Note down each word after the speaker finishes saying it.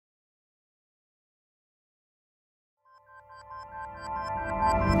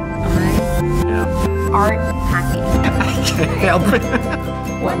art happy? I can't help it.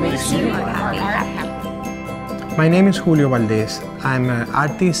 What makes you happy? My name is Julio Valdez. I'm an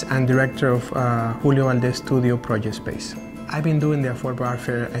artist and director of Julio Valdez Studio Project Space. I've been doing the Affordable Art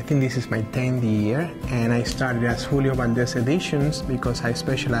Fair, I think this is my 10th year, and I started as Julio Valdez Editions because I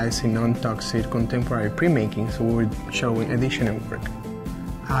specialize in non-toxic contemporary printmaking, so we were showing edition work.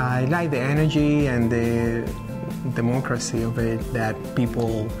 I like the energy and the democracy of it, that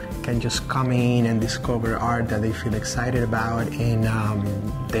people can just come in and discover art that they feel excited about, and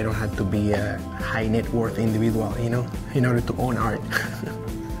they don't have to be a high net worth individual, you know, in order to own art.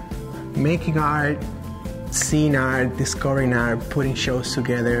 Making art, seeing art, discovering art, putting shows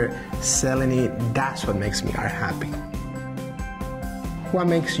together, selling it, that's what makes me art happy. What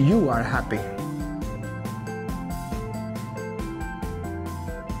makes you art happy?